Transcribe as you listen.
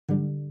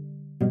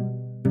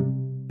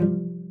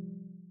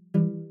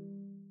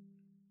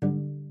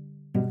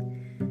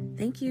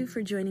Thank you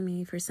for joining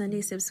me for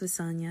Sunday Sips with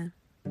Sonia.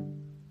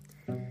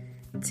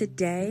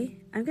 Today,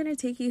 I'm going to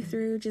take you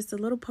through just a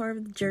little part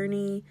of the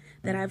journey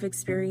that I've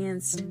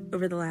experienced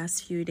over the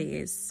last few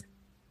days.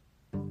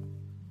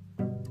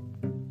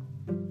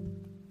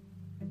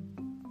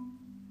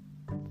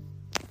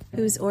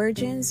 Whose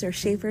origins are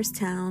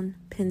Schaefferstown,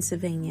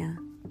 Pennsylvania.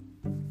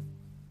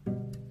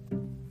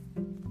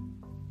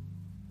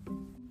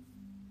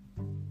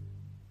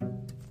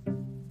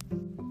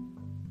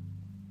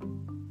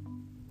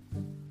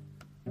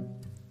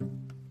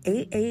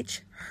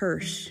 A.H.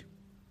 Hirsch,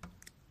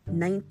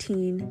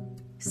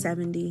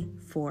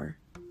 1974,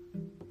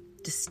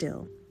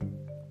 distilled.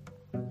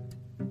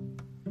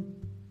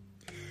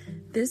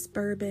 This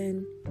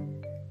bourbon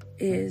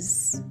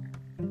is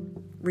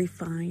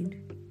refined.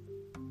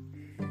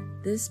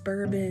 This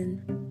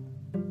bourbon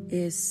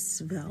is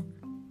svelte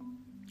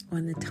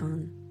on the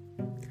tongue.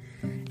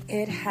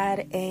 It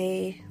had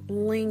a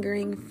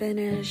lingering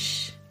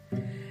finish,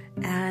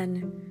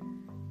 and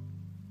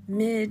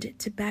mid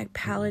to back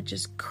palate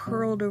just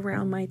curled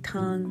around my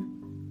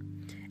tongue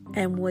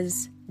and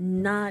was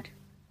not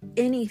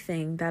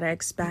anything that I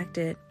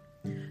expected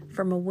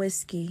from a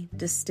whiskey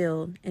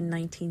distilled in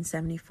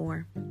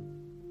 1974.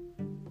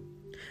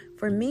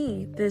 For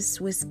me,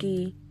 this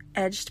whiskey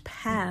edged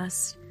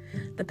past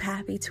the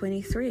Pappy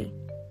 23,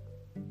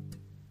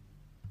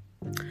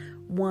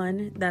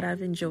 one that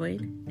I've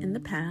enjoyed in the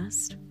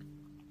past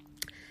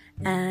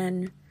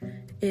and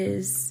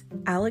is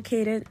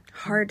allocated,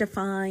 hard to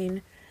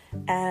find.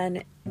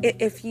 And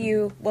if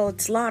you,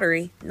 it's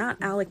lottery, not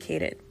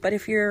allocated, but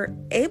if you're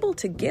able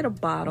to get a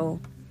bottle,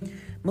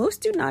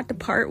 most do not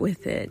depart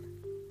with it.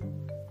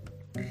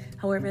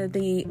 However,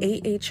 the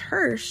A.H.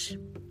 Hirsch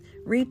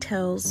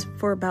retails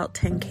for about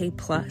 $10,000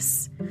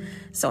 plus.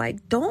 So I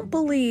don't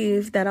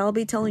believe that I'll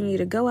be telling you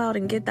to go out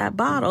and get that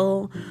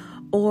bottle,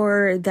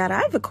 or that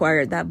I've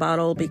acquired that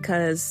bottle,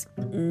 because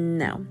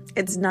no,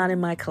 it's not in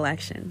my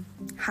collection.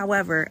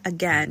 However,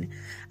 again,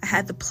 I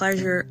had the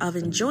pleasure of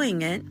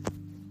enjoying it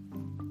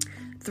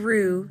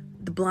through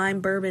the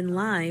Blind Bourbon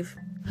Live,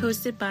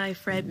 hosted by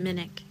Fred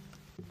Minnick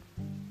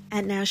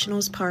at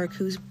Nationals Park,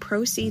 whose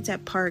proceeds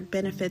at Park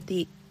benefit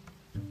the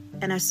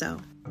NSO.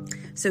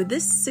 So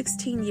this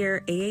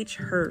 16-year A.H.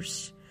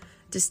 Hirsch,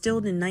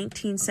 distilled in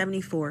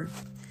 1974,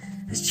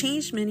 has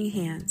changed many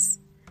hands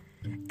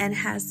and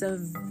has a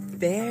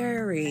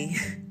very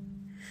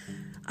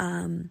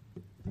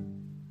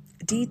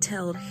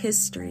detailed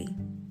history.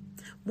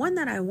 One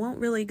that I won't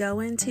really go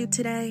into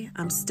today.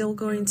 I'm still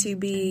going to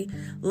be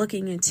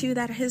looking into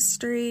that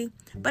history,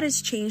 but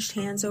it's changed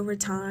hands over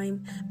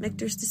time.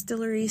 Michter's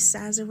Distillery,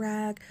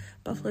 Sazerac,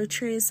 Buffalo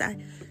Trace.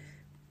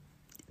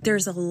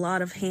 There's a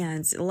lot of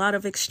hands, a lot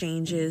of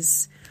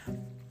exchanges.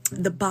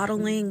 The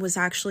bottling was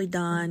actually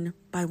done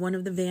by one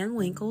of the Van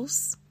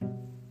Winkles.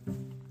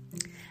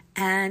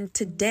 And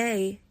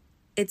today,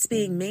 it's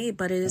being made,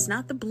 but it is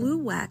not the blue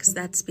wax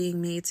that's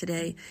being made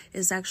today.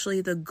 It's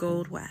actually the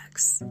gold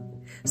wax.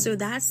 So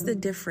that's the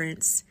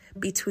difference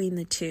between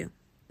the two.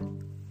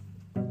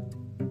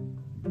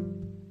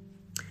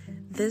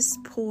 This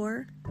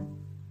pour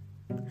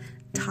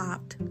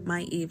topped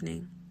my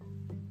evening.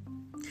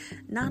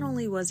 Not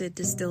only was it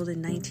distilled in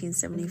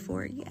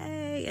 1974,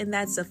 yay, and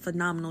that's a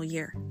phenomenal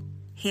year.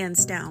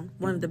 Hands down,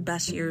 one of the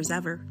best years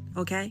ever,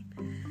 okay?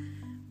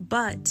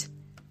 But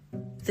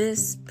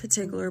this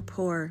particular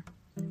pour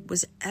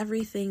was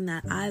everything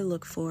that I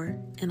look for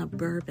in a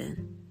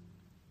bourbon.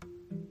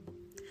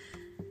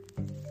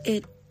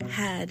 It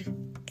had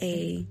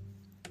a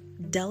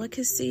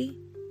delicacy.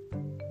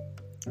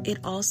 It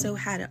also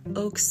had an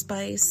oak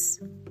spice,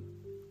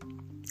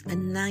 a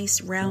nice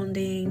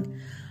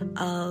rounding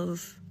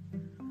of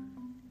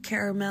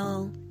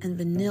caramel and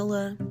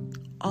vanilla,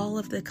 all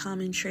of the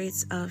common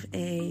traits of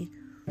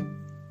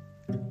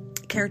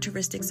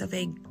characteristics of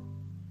a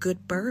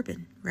good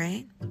bourbon,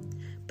 right?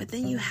 But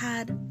then you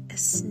had a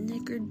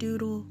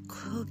snickerdoodle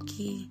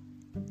cookie,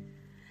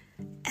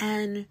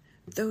 and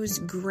those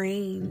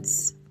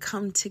grains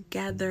come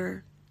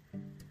together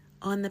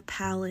on the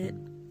palate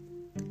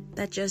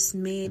that just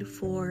made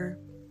for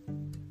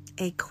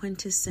a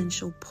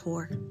quintessential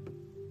pour.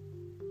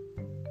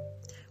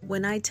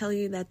 When I tell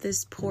you that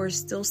this pour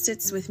still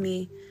sits with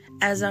me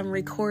as I'm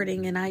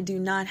recording, and I do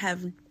not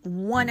have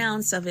 1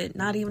 ounce of it,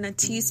 not even a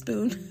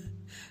teaspoon,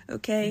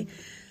 okay?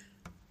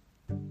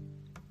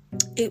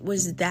 It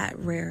was that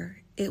rare.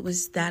 It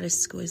was that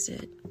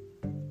exquisite.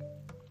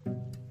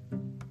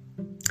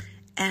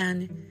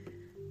 And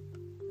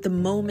the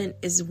moment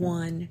is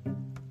one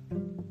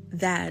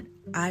that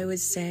I would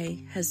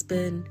say has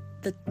been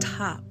the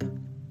top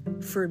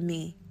for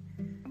me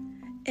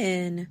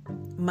in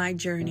my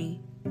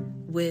journey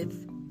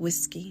with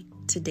whiskey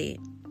to date.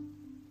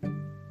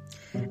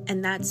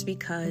 And that's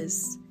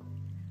because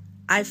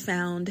I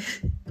found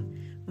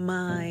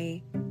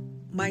my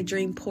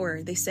dream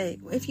pour. They say,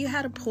 if you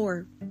had a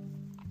pour,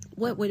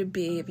 what would it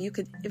be? If you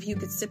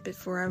could sip it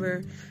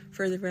forever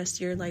for the rest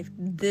of your life,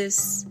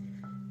 this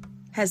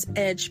has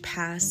edged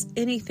past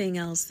anything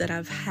else that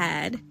I've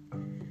had.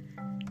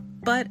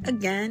 But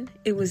again,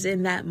 it was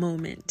in that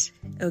moment,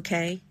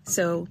 okay?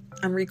 So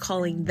I'm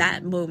recalling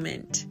that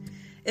moment.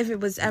 If it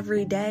was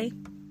every day,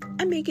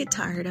 I may get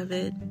tired of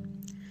it.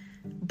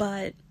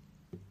 But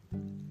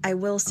I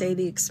will say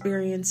the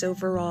experience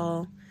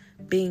overall,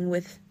 being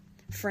with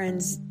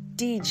friends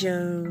D.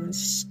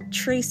 Jones,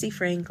 Tracy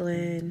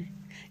Franklin,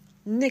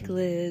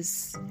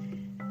 Nicholas,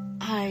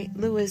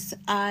 Lewis,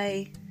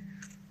 I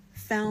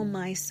found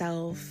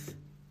myself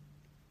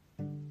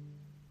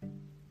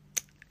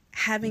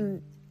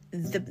having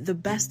the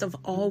best of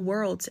all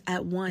worlds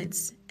at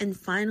once and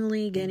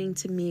finally getting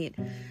to meet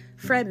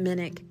Fred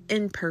Minnick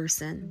in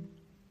person.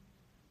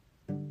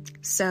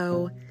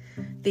 So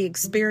the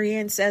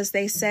experience, as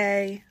they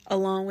say,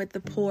 along with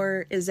the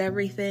pour is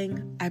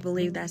everything. I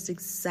believe that's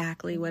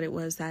exactly what it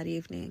was that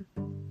evening.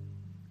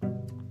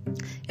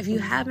 If you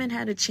haven't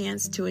had a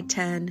chance to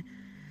attend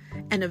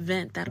an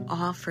event that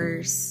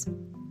offers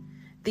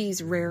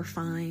these rare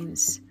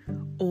finds,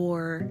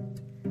 or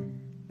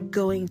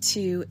going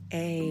to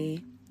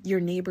your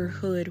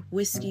neighborhood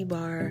whiskey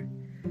bar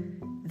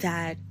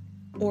that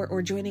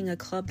or joining a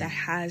club that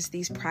has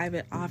these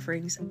private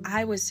offerings,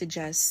 I would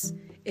suggest,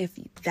 if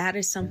that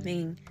is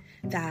something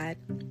that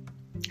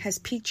has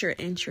piqued your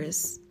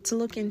interest, to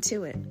look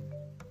into it.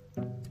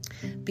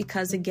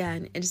 Because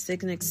again, it's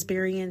an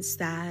experience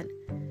that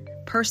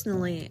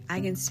personally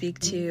I can speak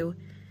to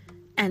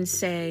and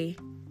say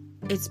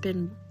it's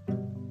been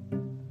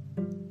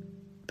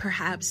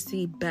perhaps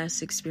the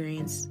best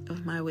experience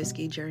of my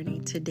whiskey journey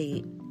to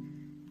date,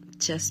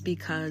 just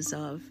because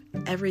of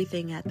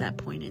everything at that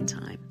point in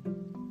time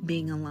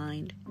being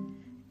aligned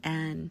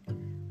and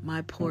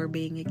my pour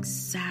being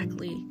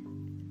exactly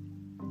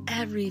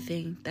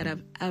everything that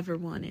I've ever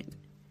wanted.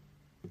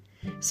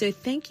 So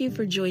thank you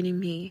for joining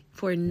me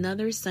for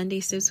another Sunday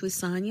Sips with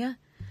Sonia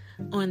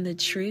on the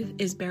Truth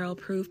is Barrel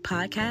Proof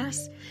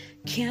podcast.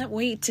 Can't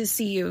wait to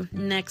see you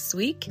next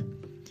week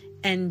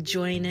and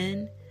join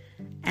in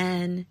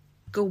and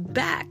go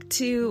back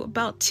to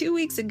about 2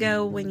 weeks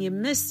ago when you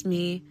missed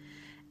me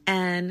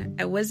and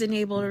I wasn't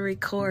able to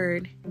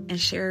record and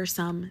share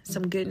some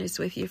goodness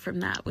with you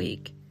from that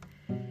week.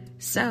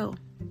 So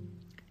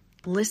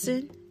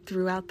listen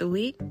throughout the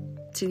week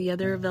to the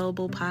other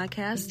available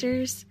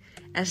podcasters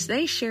as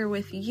they share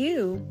with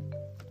you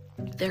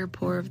their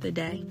pour of the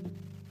day.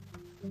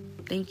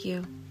 Thank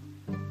you.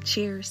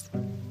 Cheers.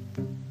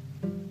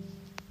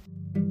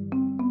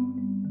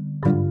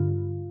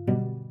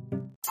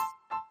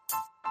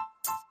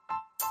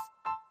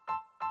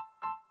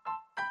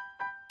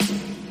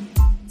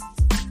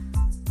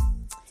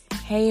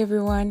 Hey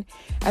everyone,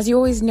 as you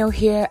always know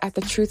here at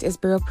the Truth is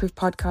Barrel Proof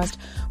podcast,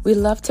 we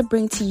love to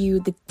bring to you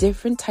the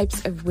different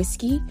types of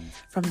whiskey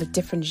from the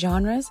different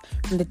genres,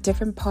 from the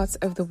different parts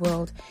of the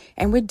world.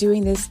 And we're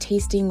doing this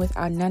tasting with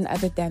our none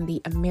other than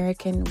the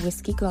American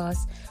Whiskey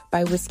Glass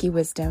by Whiskey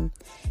Wisdom.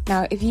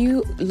 Now, if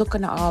you look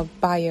on our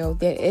bio,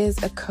 there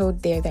is a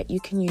code there that you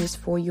can use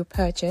for your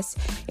purchase.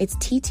 It's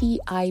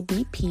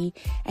TTIBP,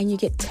 and you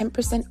get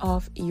 10%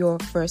 off your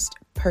first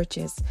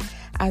purchase.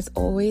 As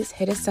always,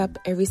 hit us up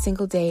every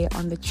single day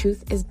on the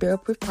Truth is Barrel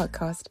Proof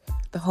podcast,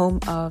 the home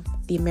of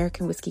the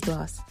American Whiskey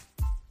Glass.